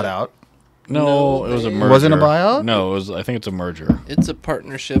got name of bought it. out. No, No, it was a they- merger. Wasn't a buyout? No, it was. I think it's a merger. It's a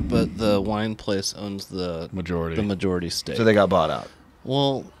partnership, but the wine place owns the majority stake. So they got bought out.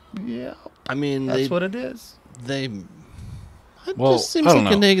 Well, Yeah, I mean, that's what it is. they. It Well, just seems I don't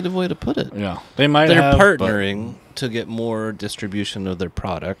like a know. negative way to put it. Yeah, they might They're have but- partnering to get more distribution of their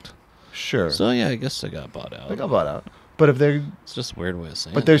product. Sure. So yeah, I guess they got bought out. they got bought out. But if they're It's just a weird way of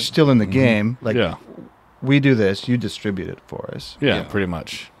saying but they're it. still in the game, like yeah, we do this, you distribute it for us. yeah, Yeah. pretty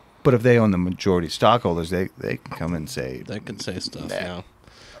much. But if they own the majority stockholders, they can come and say They can say stuff. Nah. Yeah.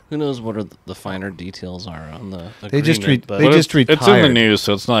 Who knows what are the finer details are on the agreement? They just treat- but they But just it's in the retired. news,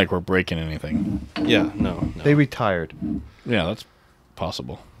 so it's not like we're breaking anything. yeah, no. they retired. Yeah, that's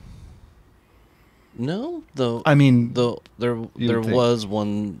possible. No, though. I mean, Though there You'd think. was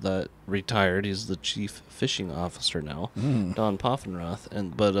one that retired. He's the chief fishing officer now, Mm. Don Poffenroth.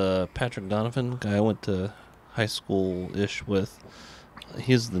 But Patrick Donovan, guy I went to high school ish with,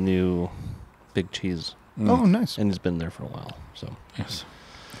 he's the new big cheese, oh, nice. and he's been there for a while. So Yes.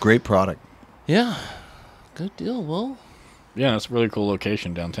 Great product. yeah, good deal. Well, Yeah, it's a really cool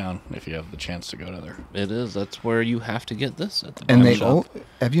location downtown. If you have the chance to go to there. it is. That's where you have to get this at the And bottle they shop.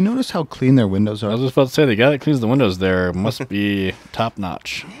 have you noticed how clean their windows I was are? just about to say the guy that cleans the windows there must be top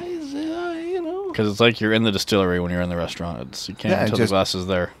notch. He's, you know. Because it's like you're in the distillery when you're in the restaurant. You can't Yeah, tell the just- glass is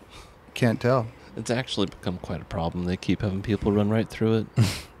there. Can't tell. It's actually become quite a problem. They keep having people run right through it. I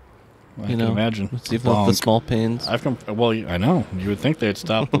You can know, imagine. It's even with the Bonk. small panes. I've come. Well, I know. You would think they'd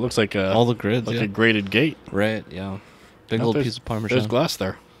stop. It looks like a All the grids, like yeah. a graded gate. Right, yeah. Big No, old there's- piece of Parmesan. There's glass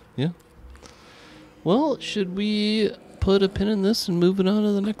there. Yeah. Well, should we put a pin in this and move it on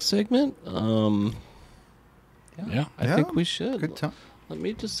to the next segment? Yeah. I Yeah, think we should. Good time. Let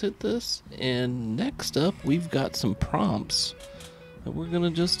me just hit this. And next up, we've got some prompts that we're going to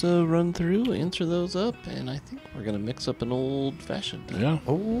just run through, answer those up, and I think we're going to mix up an old-fashioned. Yeah.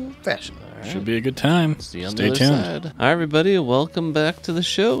 Old fashioned. All right. Should be a good time. See you on Stay the other tuned. side. Hi, everybody. Welcome back to the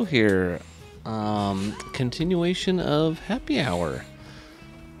show here. Continuation of Happy Hour.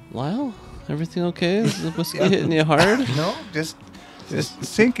 Lyle, everything okay? Is the whiskey hitting you hard? No, just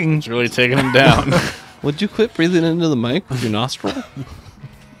sinking. It's really taking him down. Would you quit breathing into the mic with your nostril?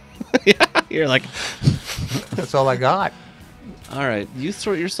 Yeah, you're like, That's all I got. all right, you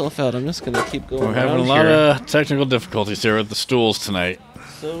sort yourself out. I'm just going to keep going We're having a around lot here. of technical difficulties here with the stools tonight.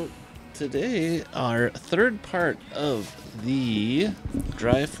 So today, our third part of the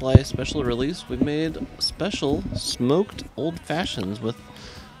Dry Fly special release, we made special smoked old fashions with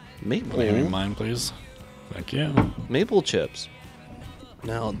Give me maple mine, please. Thank you. maple chips.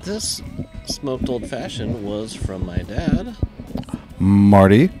 Now, this smoked old fashioned was from my dad,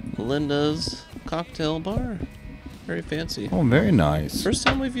 Marty. Linda's cocktail bar. Very fancy. Oh, very nice. First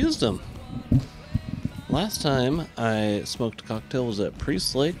time we've used them. Last time I smoked a cocktail was at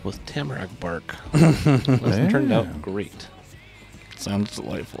Priest Lake with tamarack bark. This turned out great. Sounds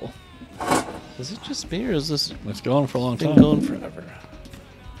delightful. Is it just me or is this It's going for a long been time. going forever?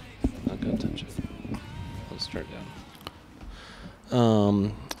 Not gonna touch it. Let's start down.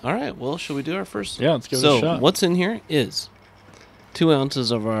 All right. Well, shall we do our first? Yeah, let's give it so a shot. what's in here is 2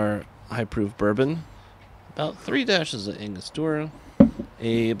 ounces of our high proof bourbon, about 3 dashes of Angostura,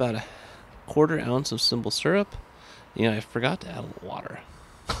 about a 1/4 ounce of simple syrup. I forgot to add a little water.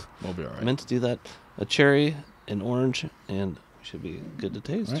 We'll be all I right. meant to do that. A cherry, an orange, and should be good to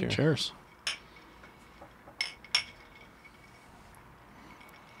taste All right, here. cheers.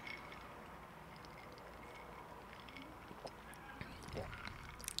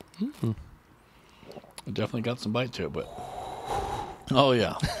 It definitely got some bite to it, but oh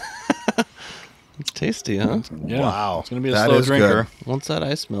yeah, It's tasty, huh? yeah. Wow. It's gonna be a That slow is drinker, Once that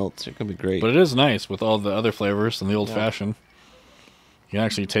ice melts, it's gonna be great. but it is nice with all the other flavors and the old fashioned. You can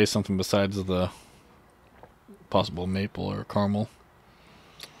actually taste something besides the possible maple or caramel.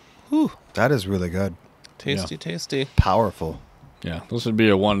 Whew, That is really good. tasty, tasty. Powerful. Yeah, this would be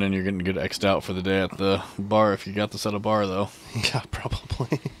a one, and you're getting good X'd out for the day at the bar if you got this at a bar, though. Yeah,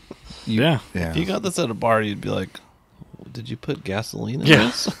 probably. Yeah. Yeah. If you got this at a bar, you'd be like, "Did you put gasoline in Yeah.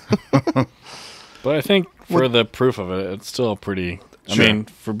 this?" But I think for the proof of it, it's still pretty. Sure. I mean,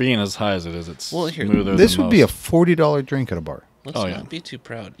 for being as high as it is, it's Well, here, smoother This than would be a most. $40 drink at a bar. Let's Oh, not yeah. be too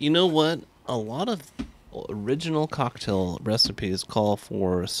proud. You know what? A lot of original cocktail recipes call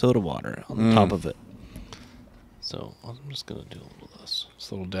for soda water on the top of it. So I'm just gonna do a little of this.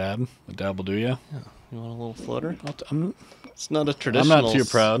 Just a little dab. A dab will do you. Yeah, you want a little floater? I'm It's not a traditional. not too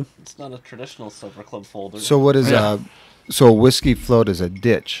proud. It's not a traditional Supper Club folder. So what is Yeah. so a whiskey float is a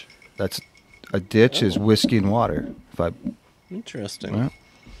ditch. That's a ditch is whiskey and water. If I Interesting. Yeah.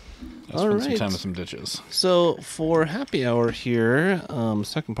 I All spent some right. time with some ditches. So for happy hour here,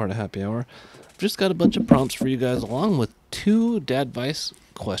 second part of happy hour, I've just got a bunch of prompts for you guys, along with 2 Dadvice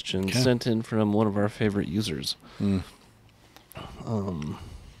questions Okay. sent in from one of our favorite users. Still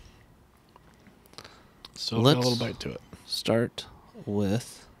got a Let's- little bite to it. Start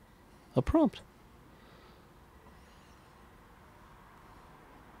with a prompt.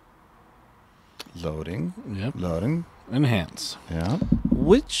 loading, Yep. loading. Enhance. Yeah.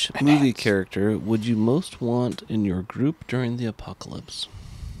 Which movie character would you most want in your group during the apocalypse?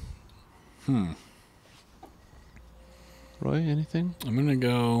 Roy, anything? I'm gonna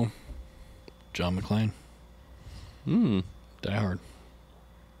go John McClane. Die Hard.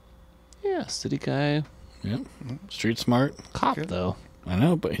 Yeah, city guy. Yep. Street smart. Cop, Good. though. I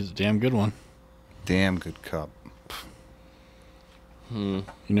know, but he's a damn good one. Damn good cup. You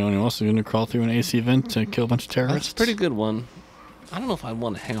know anyone else who's gonna crawl through an AC vent to kill a bunch of terrorists? That's a pretty good one. I don't know if I'd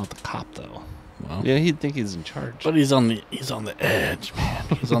want to hang out with the cop, though. Well, Yeah, he'd think he's in charge. but he's on the edge, man.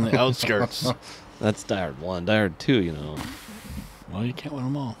 He's on the outskirts. That's Die Hard 1. Die Hard 2, you know. Well, you can't win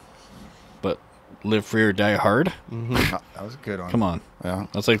them all. But live free or die hard. That was a good one. Come on, Yeah.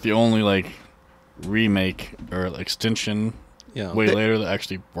 that's like the only like remake or extension Yeah. way later that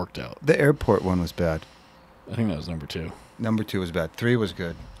actually worked out. The airport one was bad. I think that was number 2. Number 2 was bad. 3 was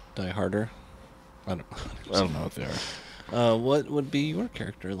good. Die Harder. I I don't know what they are. What would be your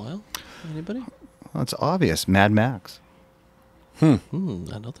character, Lyle? Anybody? Well, it's obvious. Mad Max.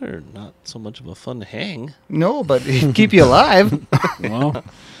 Another not so much of a fun hang. No, but he'd keep you alive. Well,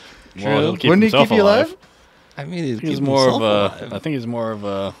 True. he'll keep Wouldn't he himself keep you alive? I mean, he'd He's keep more of himself a. alive. I think he's more of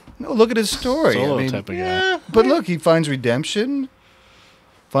a No, look at his story. solo I mean, type of guy. Yeah. but look, he finds redemption.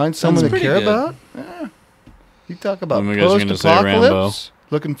 Finds someone to pretty care good. about. Yeah. You talk about When you guys are gonna say post-apocalypse.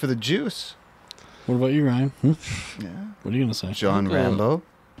 Looking for the juice. What about you, Ryan? Yeah. What are you gonna say? John Okay. Rambo.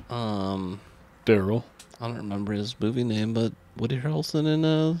 Daryl. I don't remember his movie name, but Woody Harrelson in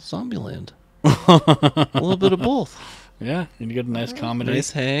Zombieland. A little bit of both. Yeah, you get a nice comedy.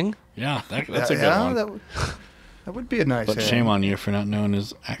 Nice hang. Yeah, that's a good Yeah, one. That would be a nice But hang. shame on you for not knowing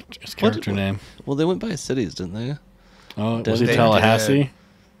his character name. Well, they went by cities, didn't they? Oh, Did was he they? Tallahassee?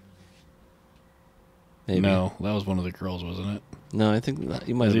 Maybe. No, that was one of the girls, wasn't it? No, I think that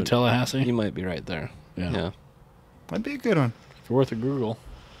you might Was have he been, Tallahassee? you might be right there. Yeah. Yeah. That'd be a good one. If you're worth a Google.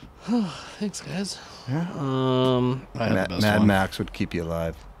 Thanks, guys. Yeah. I had the best Mad one. Max would keep you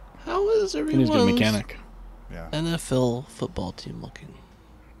alive. How is And he's a good everyone's mechanic. Yeah. NFL football team looking?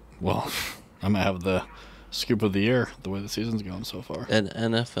 Well, I might have the scoop of the year, the way the season's going so far. An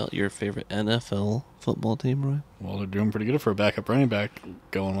NFL, your favorite NFL football team, Roy? Well, they're doing pretty good for a backup running back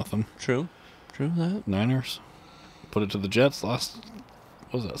going with them. True. True that. Niners. Put it to the Jets last,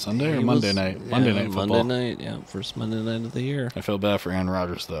 what was that, Sunday or He Monday was- night? yeah, Monday night football. Monday night, yeah. First Monday night of the year. I feel bad for Aaron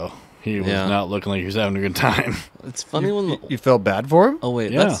Rodgers, though. He was Yeah. not looking like he was having a good time. It's funny when the... You felt bad for him? Oh,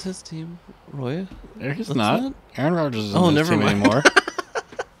 wait. Yeah. That's his team, Roy? He's That's not. not? Aaron Rodgers isn't Oh, his never team mind. anymore.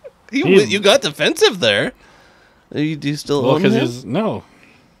 You got defensive there. Do you still Well, own because him?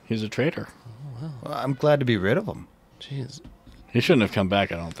 he's a traitor. Well, I'm glad to be rid of him. Jeez. He shouldn't have come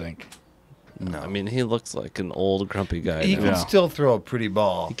back, I don't think. No. I mean, he looks like an old, grumpy guy. He now. can Yeah. still throw a pretty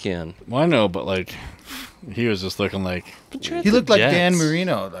ball. He can. Well, I know, but like, he was just looking like. But you're at He the looked like Jets. Dan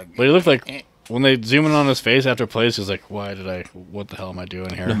Marino. Like, Well, he looked like when they zoom in on his face after plays, he's like, what the hell am I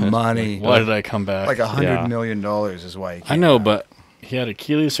doing here? Money. Why did I come back? Like $100 Yeah. million is why he came I know, back. but he had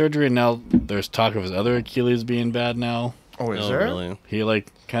Achilles surgery, and now there's talk of his other Achilles being bad now. Oh, is Oh, there? really? He,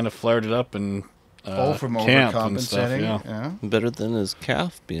 like, kind of flared it up and From camp and stuff. overcompensating? Yeah. Better than his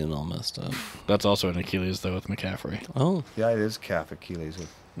calf being all messed up. That's also an Achilles, though, with McCaffrey. Oh, Yeah, it is calf Achilles. With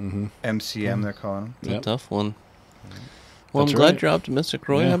Mm-hmm. MCM, they're calling him. it's Yep. a tough one. Well, That's I'm glad right. you're optimistic,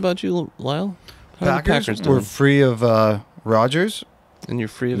 Roy. Yeah. How about you, Lyle? How are the Packers We're doing? free of Rodgers And you're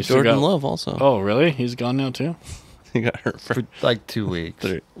free You of still Jordan got- Love also. Oh, really? He's gone now, too? He got hurt for for like 2 weeks.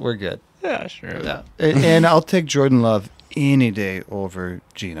 Three. We're good. Yeah, sure. Yeah. And I'll take Jordan Love any day over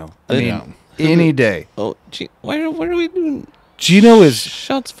Gino. I mean, Yeah. any day. Oh, gee, what are we doing? Gino is.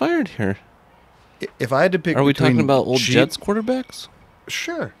 Shots fired here. If I had to pick, Are we talking between about old G- Jets quarterbacks?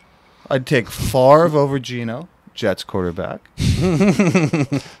 Sure. I'd take Favre over Gino, Jets quarterback.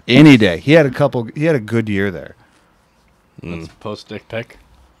 Any day. He had a good year there. That's post-dick pick?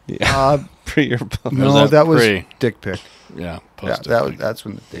 Yeah. Pre or post? No, that that was pre? dick pick. Yeah, Yeah, post-dick pick. that's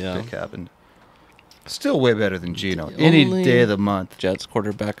when the dick Yeah. pick happened. Still way better than Gino. The Any only- day of the month. Jets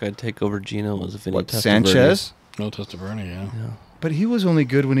quarterback I'd take over Gino was Vinny What, Testaverde. Sanchez? No Testaverde, yeah. Yeah. But he was only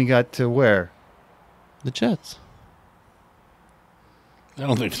good when he got to where? The Jets. I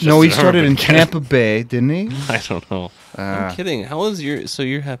don't think it's No, he just started in Herbert. Tampa Bay, didn't he? I don't know. I'm kidding. How was your? So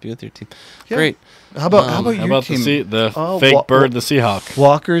you're happy with your team? Yeah. Great. How about How your How about team? the Oh, fake bird, the Seahawk?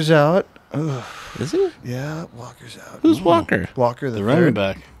 Walker's out. Ugh. Is he? Yeah, Walker's out. Who's Walker? Walker, The the running third,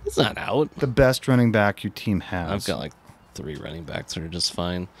 back. He's not out. the best running back your team has. I've got like 3 running backs that are just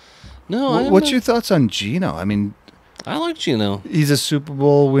fine. No, What's your thoughts on Gino? I mean, I like Gino. he's a Super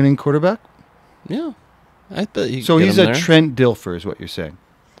Bowl winning quarterback. Yeah, I bet he. So get he's him a there. Trent Dilfer, is what you're saying.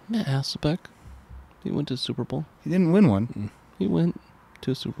 Matt Hasselbeck. He went to Super Bowl. He didn't win one. He went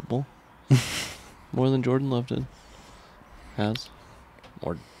to a Super Bowl. More than Jordan Love did. Has.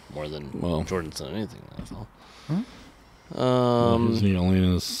 More than Jordan's done anything in the NFL. Isn't he only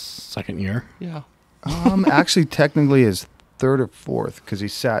in his second year? Yeah. Actually, technically his third or fourth because he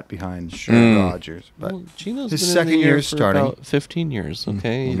sat behind Rodgers. But Well, Gino's his been in second the year for starting. about 15 years.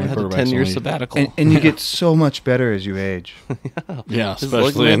 Okay, Well, he my had a quarterback's 10-year only- sabbatical. and you get so much better as you age. Yeah, His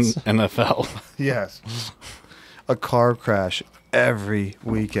especially in ligaments. NFL. Yes. A car crash every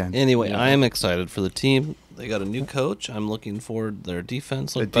weekend. Anyway, I am excited for the team. They got a new coach. I'm looking forward. Their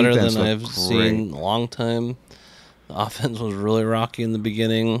defense looked The better defense than looked I've seen in a long time. The offense was really rocky in the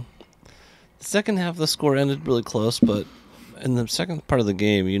beginning. The second half of the score ended really close, but in the second part of the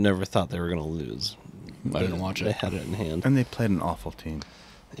game, you never thought they were going to lose. I didn't watch They it. had it in hand. And they played an awful team.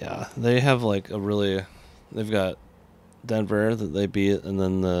 Yeah, they have like a really. They've got Denver that they beat, and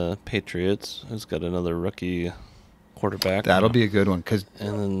then the Patriots, who's got another rookie quarterback. That'll be a good one because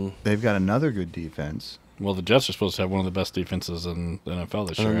And then they've got another good defense. Well, the Jets are supposed to have one of the best defenses in the NFL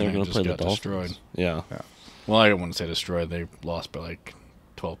this and year, then they're and going they to just play the got Dolphins. destroyed. Yeah. Well, I wouldn't say destroyed. They lost by like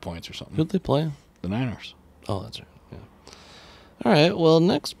 12 points or something. Who'd they play? The Niners. Oh, that's right. Yeah. All right. Well,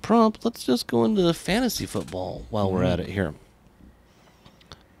 next prompt. Let's just go into fantasy football while we're at it here.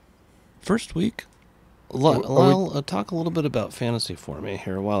 First week. Lyle, talk a little bit about fantasy for me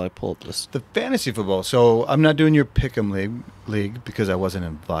here while I pull up this. The fantasy football. So I'm not doing your pick'em league because I wasn't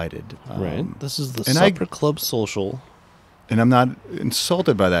invited. Right. This is the and Supper Club Social. And I'm not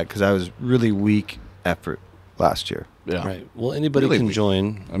insulted by that because I was really weak effort last year. Yeah. Right. Well, anybody Really can weak.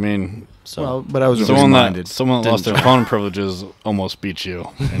 join. I mean, So Well, but I was someone reminded. that lost their Didn't- phone privileges almost beat you,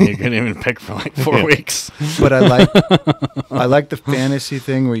 and you couldn't even pick for like 4 weeks. But I like the fantasy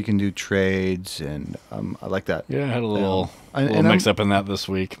thing where you can do trades, and I like that. Yeah, I had a little, And little I'm- mix up in that this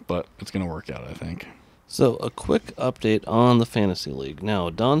week, but it's going to work out, I think. So, a quick update on the Fantasy League. Now,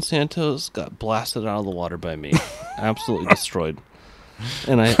 Don Santos got blasted out of the water by me. Absolutely destroyed.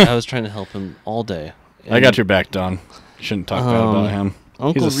 And I was trying to help him all day. I got your back, Don. You shouldn't talk bad about him.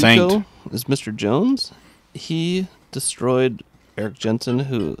 Uncle He's a saint. Rico is Mr. Jones. He destroyed Eric Jensen,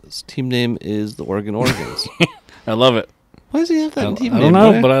 whose team name is the Oregon Organs. I love it. Why does he have that I team don't name?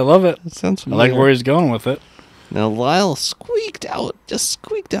 know, but I love it. It sounds I familiar. like where he's going with it. Now, Lyle squeaked out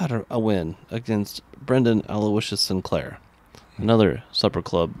a win against Brendan Aloysius Sinclair, another Supper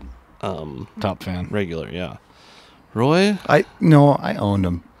Club Top fan. regular, yeah. Roy? I owned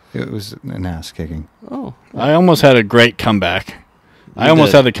him. It was an ass kicking. Oh, I almost had a great comeback. I You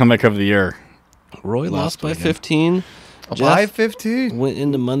almost did. had the comeback of the year. Roy Last lost by weekend. 15. Jeff 5-15. went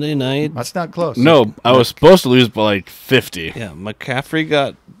into Monday night. That's not close. No, I was supposed to lose by like 50. Yeah, McCaffrey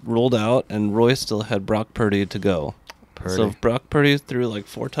got rolled out, and Roy still had Brock Purdy to go. Purdy. So if Brock Purdy threw like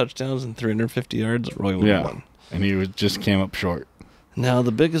 4 touchdowns and 350 yards, Roy would have Yeah. won. And he just came up short. Now,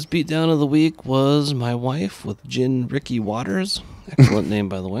 the biggest beatdown of the week was my wife with Gin Ricky Waters. Excellent name,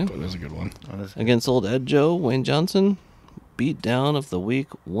 by the way. That is a good one. Against old Ed Joe, Wayne Johnson. Beatdown of the week,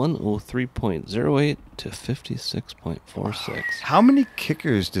 103.08 to 56.46. How many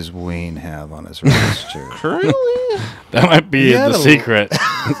kickers does Wayne have on his roster? Currently? That might be Yeah, the secret.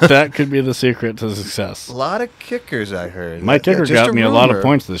 That could be the secret to success. A lot of kickers, I heard. My kicker Just got me a lot of rumor.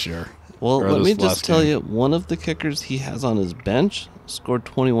 points this year. Well, Or let me this just last tell game. you, one of the kickers he has on his bench scored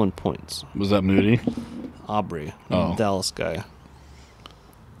 21 points. Was that Moody? Aubrey, Oh. Dallas guy.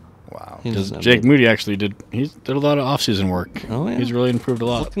 Wow. He Because doesn't have Jake good- Moody actually did a lot of off-season work. Oh, yeah. He's really improved a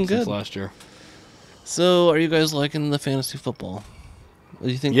lot Looking since good. last year. So, are you guys liking the fantasy football? Do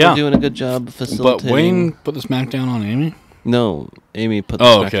you think Yeah. they're doing a good job facilitating? But Wayne put the smackdown on Amy? No, Amy put the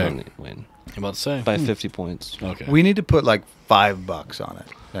Oh, smack okay. on Wayne I'm about to say. by 50 points. Okay. We need to put like $5 on it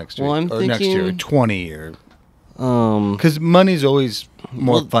next year. Well, I'm or next year, thinking- 20 or Um, because money's always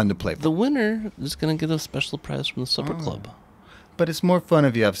more Well, fun to play for. the winner is going to get a special prize from the Supper Oh. Club. But it's more fun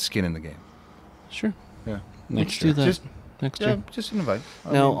if you have skin in the game. Sure, Yeah. let's Next do year. that Just- next Yeah, year. just an invite.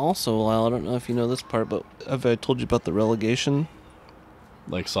 Now, also, Lyle, I don't know if you know this part, but have I told you about the relegation?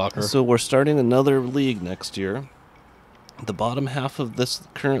 Like soccer? So we're starting another league next year. The bottom half of this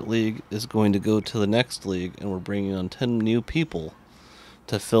current league is going to go to the next league, and we're bringing on 10 new people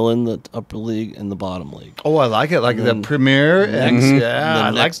to fill in the upper league and the bottom league. Oh, I like it. Like And the then premiere. And Next, yeah, the I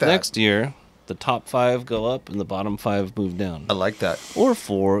like next, that. Next year, the top 5 go up and the bottom 5 move down. I like that. Or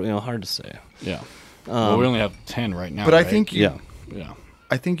 4, hard to say. Yeah. Well, we only have 10 right now. But I right? think you, Yeah. Yeah.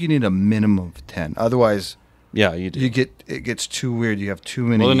 I think you need a minimum of 10. Otherwise, Yeah, you do. it gets too weird. You have too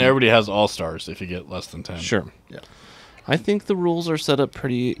many. Well, then everybody has all-stars if you get less than 10. Sure. Yeah. I think the rules are set up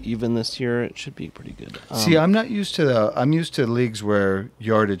pretty even this year. It should be pretty good. See, I'm not used to I'm used to leagues where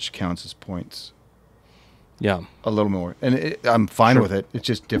yardage counts as points yeah. a little more, and I'm fine Sure. with it. It's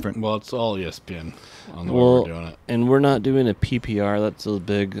just different. Well, it's all ESPN on the way Well, we're doing it. and we're not doing a PPR. That's a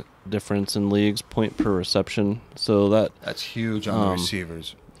big difference in leagues, point per reception. So that That's huge on the Um,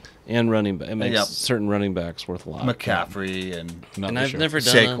 receivers. and running back, it makes Yep. certain running backs worth a lot. McCaffrey and Not And this I've year. never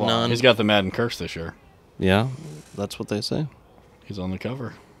done Saquon. a non. He's got the Madden curse this year. Yeah, that's what they say. He's on the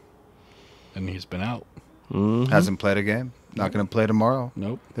cover. And he's been out. hasn't played a game. Not going to play tomorrow.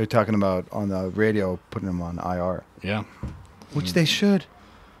 Nope. They're talking about on the radio putting him on IR, Yeah. which they should.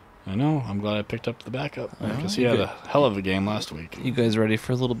 I know. I'm glad I picked up the backup because he had a hell of a game last week. You guys ready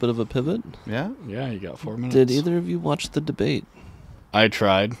for a little bit of a pivot? Yeah. Yeah, you got 4 minutes. Did either of you watch the debate? I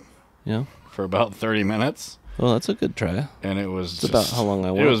tried Yeah. for about 30 minutes, Well, that's a good try. and it was It's about how long I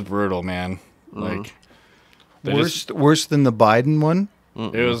It went. was brutal, man. Like, they Worse than the Biden one.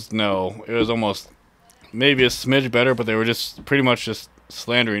 it was almost maybe a smidge better, but they were just pretty much just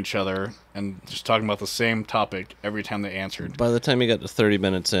slandering each other and just talking about the same topic every time they answered. By the time you got to 30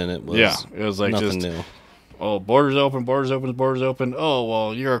 minutes in, it was It was like nothing just, new. oh, borders open, borders open, borders open. Oh,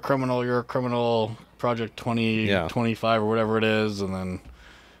 well, you're a criminal, Project 2025 or whatever it is. And then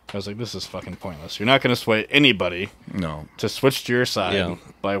I was like, this is fucking pointless. You're not going to sway anybody No. to switch to your side Yeah.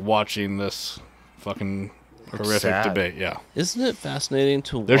 by watching this fucking horrific sad. debate. Yeah. Isn't it fascinating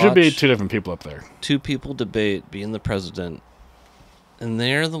to There watch should be 2 different people up there. two people debate being the president, and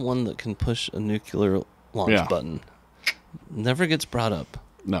they're the one that can push a nuclear launch Yeah. button? Never gets brought up.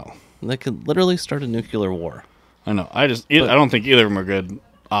 No. They could literally start a nuclear war. I know. I don't think either of them are good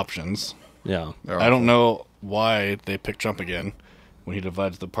options. Yeah. They're I don't awful. know why they picked Trump again when he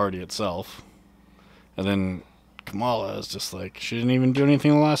divides the party itself. And then Kamala is just like, she didn't even do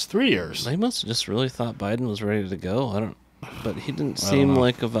anything the last 3 years. They must have just really thought Biden was ready to go. But he didn't I don't seem know.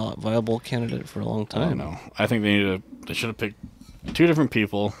 like a viable candidate for a long I don't time. know. I think they should have picked 2 different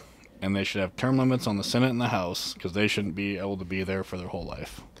people, and they should have term limits on the Senate and the House because they shouldn't be able to be there for their whole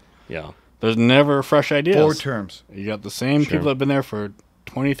life. Yeah. There's never fresh ideas. 4 terms You got the same Sure. people that have been there for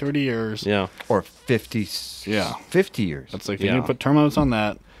 20, 30 years. Yeah. or 50. Yeah. 50 years. That's like, they Yeah. need to put term limits on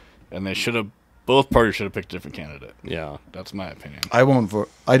that, and both parties should have picked a different candidate. Yeah. That's my opinion. I won't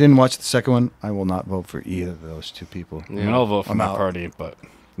vote. I didn't watch the second one. I will not vote for either of those 2 people. I mean, I'll vote for I'm my out. party, but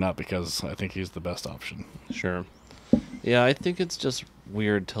not because I think he's the best option. Sure. Yeah, I think it's just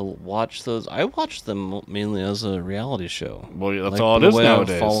weird to watch those. I watch them mainly as a reality show. Well, that's Like, all it the is way I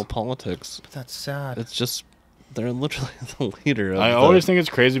nowadays. follow politics. That's sad. It's just they're literally the leader. Of I the- always think it's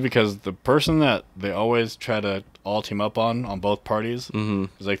crazy because the person that they always try to all team up on both parties Mhm.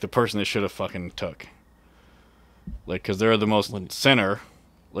 is like the person they should have fucking took. Like, because they're the most center.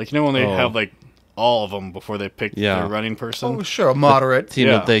 Like, when they Oh. have like all of them before they pick Yeah. their running person. Oh, sure, a moderate. team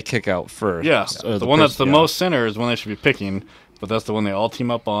Yeah. that they kick out first. Yeah, or the one that's the person- most center is one they should be picking. but that's the one they all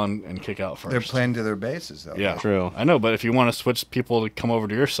team up on and kick out first. They're playing to their bases, though. Yeah, True. I know, but if you want to switch people to come over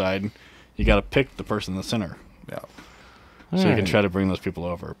to your side, you got to pick the person in the center. Yeah. So you can Alright. try to bring those people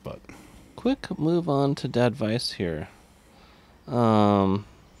over, but Quick move on to Dadvice here. From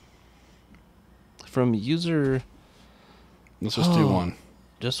user... let's just do one.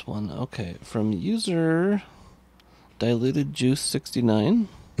 Just one. Okay. From user Diluted Juice 69.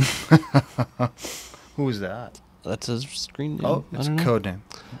 Who is that? That's his screen name. Oh, I it's a don't know. code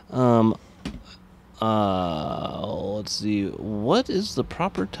name. Let's see. What is the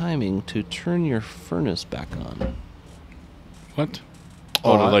proper timing to turn your furnace back on? What?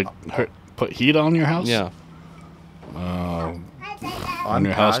 Oh, Oh, to put heat on your house? Yeah. When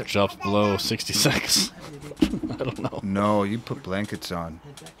your house drops below 66. I don't know. No, you put blankets on.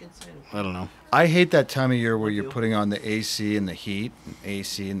 I don't know. I hate that time of year where you're putting on the AC and the heat,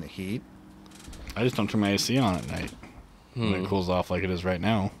 AC and the heat. I just don't turn my AC on at night when it cools off like it is right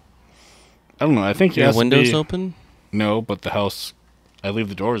now. I don't know. I think it Your has to windows be, open? No, but the house, I leave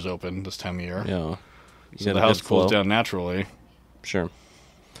the doors open this time of year. Yeah. So got the a house good cools flow. down naturally. Sure.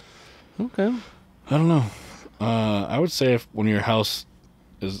 Okay. I don't know. I would say when your house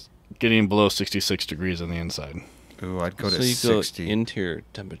is getting below 66 degrees on the inside. Ooh, I'd go so to you 60. go interior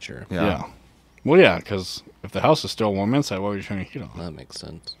temperature. Yeah. Well, yeah, because if the house is still warm inside, why would you turn the heat on? That makes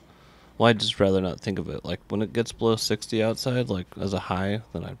sense. Well, I'd just rather not think of it. Like, when it gets below 60 outside, like, as a high,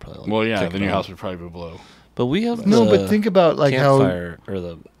 then I'd probably, like, Well, yeah, kick then it your on. house would probably be below But we have No, the but think about like how. campfire, or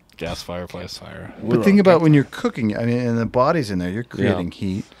the gas fireplace. fire. But think about when you're cooking. I mean, and the body's in there. You're creating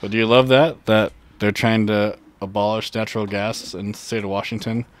heat. But do you love that they're trying to abolish natural gas in the state of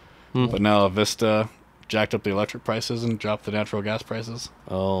Washington, but now Vista jacked up the electric prices and dropped the natural gas prices?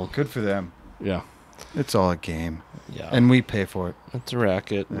 Oh, Good for them. Yeah. It's all a game, yeah. and we pay for it. It's a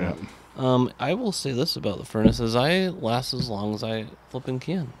racket. Yeah. I will say this about the furnaces. I last as long as I flipping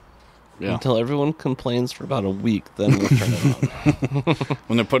can. Yeah. Until everyone complains for about a week, then we'll turn it on.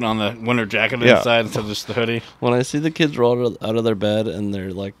 When they're putting on the winter jacket Yeah. inside instead of just the hoodie. When I see the kids roll out of their bed and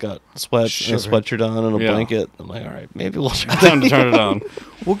they're like got sweats and a Shivering. sweatshirt on and a Yeah. blanket, I'm like, all right, maybe we'll turn it Time to turn it on.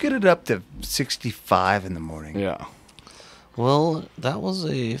 We'll get it up to 65 in the morning. Yeah. Well, that was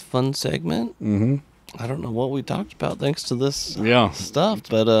a fun segment. Mm-hmm. I don't know what we talked about thanks to this Yeah. stuff,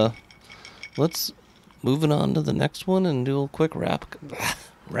 but let's move it on to the next one and do a quick wrap.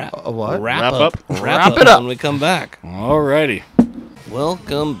 A what? Wrap Wrap up it up. when we come back. Alrighty.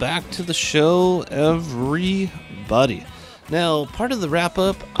 Welcome back to the show, everybody. Now, part of the wrap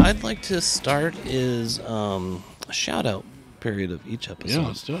up I'd like to start is a shout out period of each episode. Yeah,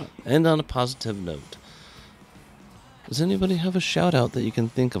 let's do it. End on a positive note. Does anybody have a shout out that you can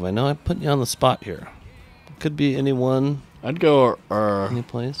think of? I know I'm putting you on the spot here. Could be anyone, I'd go our any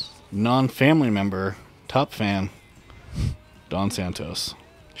place. non-family member, top fan, Don Santos.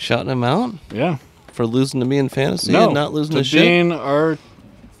 Shouting him out Yeah. for losing to me in fantasy No, and not losing to to shit. being our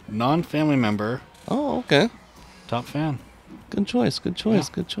non-family member, Oh, okay. top fan. Good choice. Good choice.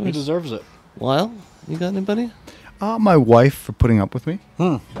 Yeah, Good He choice. deserves it. Lyle, you got anybody? My wife for putting up with me.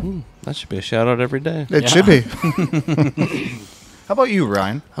 That should be a shout out every day. It should be. How about you,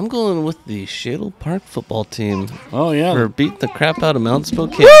 Ryan? I'm going with the Shadle Park football team Oh, yeah. for beating the crap out of Mount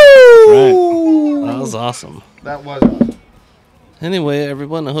Spokane. Right. That was awesome. That was awesome. Anyway,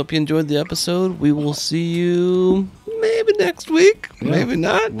 everyone, I hope you enjoyed the episode. We will see you maybe next week. Yeah. Maybe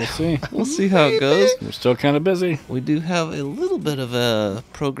not. We'll see. We'll see how it goes. We're still kind of busy. We do have a little bit of a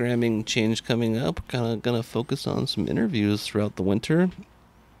programming change coming up. We're kind of going to focus on some interviews throughout the winter.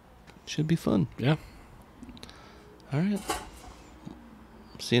 Should be fun. Yeah. All right.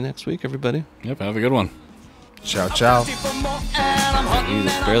 See you next week, everybody. Yep. Have a good one. Ciao, ciao. You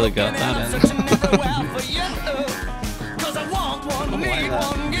just barely got that in.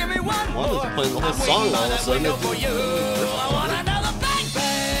 One is playing the whole song all of a sudden.